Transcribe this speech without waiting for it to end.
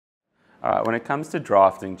When it comes to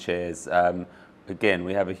drafting chairs, again,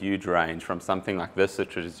 we have a huge range from something like this,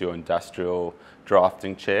 which is your industrial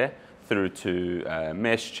drafting chair, through to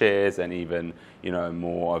mesh chairs and even,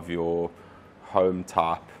 more of your home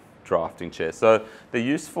type drafting chairs. So the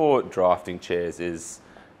use for drafting chairs is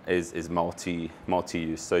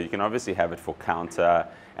multi-use. So you can obviously have it for counter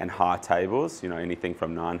and high tables, anything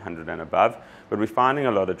from 900 and above. But we're finding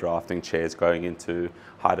a lot of drafting chairs going into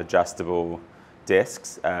height adjustable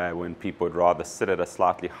desks when people would rather sit at a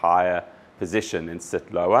slightly higher position and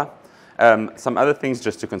sit lower. Some other things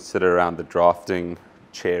just to consider around the drafting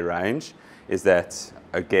chair range is that,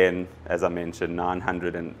 again, as I mentioned,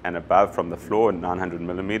 900 and above from the floor, and 900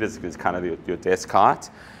 millimeters is kind of your desk height.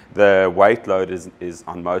 The weight load is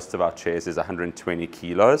on most of our chairs is 120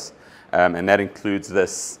 kilos, and that includes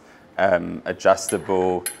this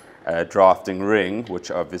adjustable drafting ring, which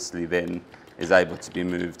obviously then is able to be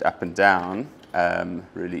moved up and down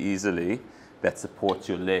really easily. That supports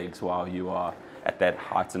your legs while you are at that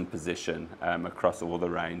heightened position across all the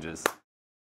ranges.